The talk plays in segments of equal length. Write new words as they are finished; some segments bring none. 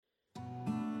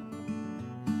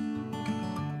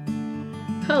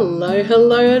Hello,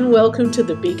 and welcome to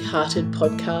the Bighearted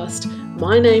Podcast.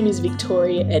 My name is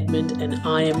Victoria Edmond, and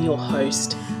I am your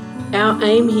host. Our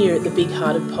aim here at the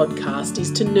Bighearted Podcast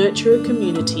is to nurture a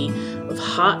community of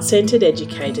heart-centred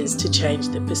educators to change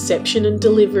the perception and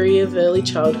delivery of early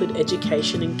childhood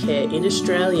education and care in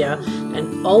Australia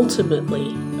and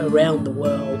ultimately around the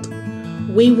world.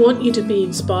 We want you to be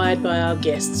inspired by our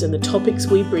guests and the topics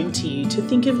we bring to you to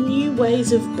think of new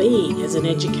ways of being as an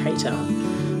educator.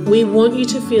 We want you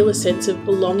to feel a sense of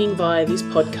belonging via this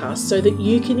podcast so that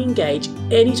you can engage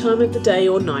any time of the day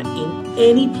or night in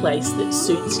any place that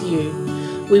suits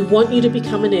you. We want you to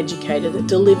become an educator that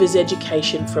delivers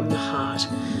education from the heart,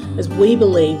 as we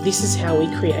believe this is how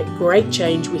we create great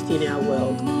change within our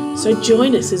world. So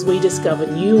join us as we discover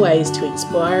new ways to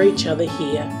inspire each other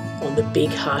here on the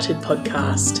Bighearted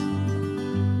Podcast.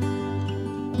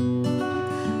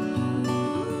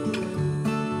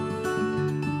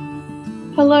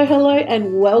 Hello,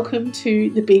 and welcome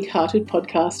to the Bighearted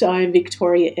Podcast. I am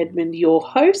Victoria Edmond, your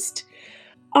host.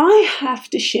 I have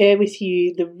to share with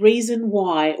you the reason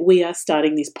why we are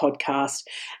starting this podcast,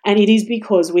 and it is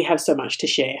because we have so much to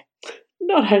share.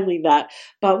 Not only that,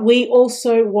 but we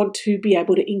also want to be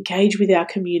able to engage with our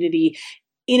community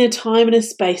in a time and a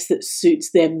space that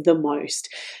suits them the most.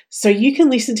 So you can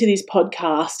listen to this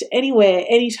podcast anywhere,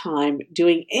 anytime,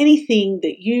 doing anything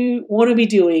that you want to be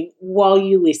doing while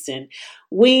you listen.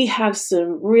 We have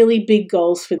some really big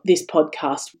goals for this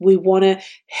podcast. We want to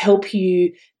help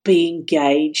you be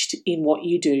engaged in what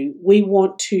you do. We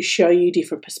want to show you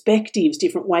different perspectives,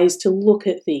 different ways to look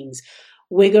at things.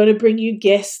 We're going to bring you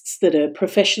guests that are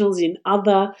professionals in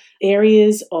other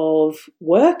areas of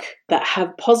work that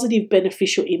have positive,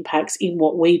 beneficial impacts in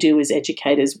what we do as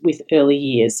educators with early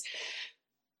years.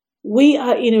 We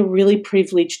are in a really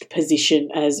privileged position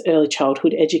as early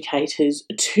childhood educators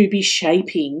to be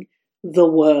shaping the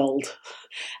world,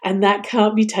 and that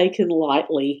can't be taken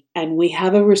lightly. And we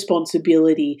have a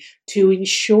responsibility to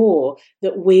ensure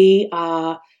that we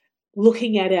are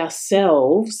looking at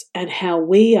ourselves and how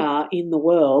we are in the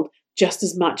world just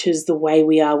as much as the way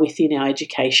we are within our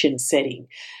education setting.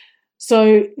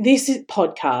 So this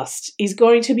podcast is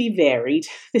going to be varied.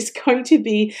 There's going to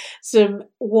be some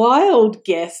wild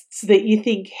guests that you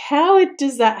think, how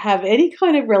does that have any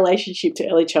kind of relationship to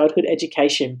early childhood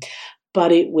education?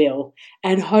 But it will.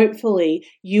 And hopefully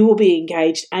you will be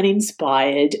engaged and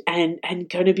inspired and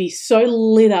going to be so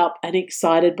lit up and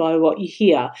excited by what you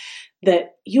hear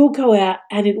that you'll go out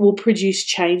and it will produce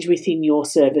change within your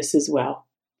service as well.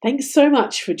 Thanks so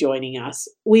much for joining us.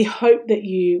 We hope that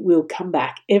you will come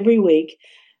back every week.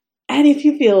 And if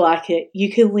you feel like it, you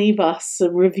can leave us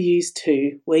some reviews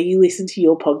too, where you listen to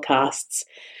your podcasts.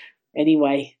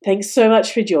 Anyway, thanks so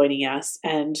much for joining us,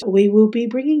 and we will be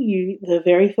bringing you the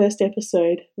very first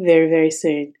episode very, very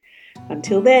soon.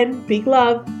 Until then, big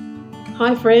love.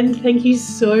 Hi friend, thank you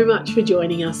so much for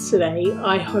joining us today.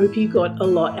 I hope you got a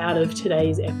lot out of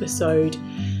today's episode.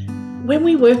 When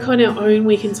we work on our own,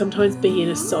 we can sometimes be in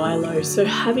a silo, so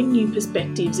having new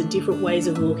perspectives and different ways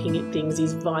of looking at things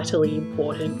is vitally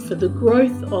important for the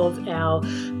growth of our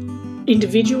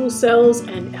individual selves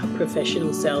and our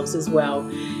professional selves as well.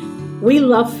 We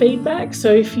love feedback,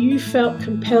 so if you felt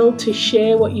compelled to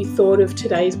share what you thought of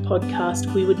today's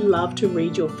podcast, we would love to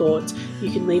read your thoughts. You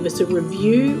can leave us a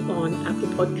review on Apple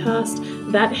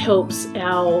Podcast. That helps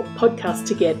our podcast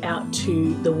to get out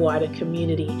to the wider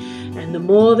community. And the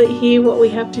more that hear what we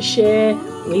have to share,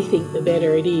 we think the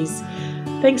better it is.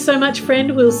 Thanks so much,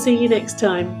 friend. We'll see you next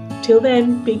time. Till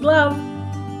then, big love.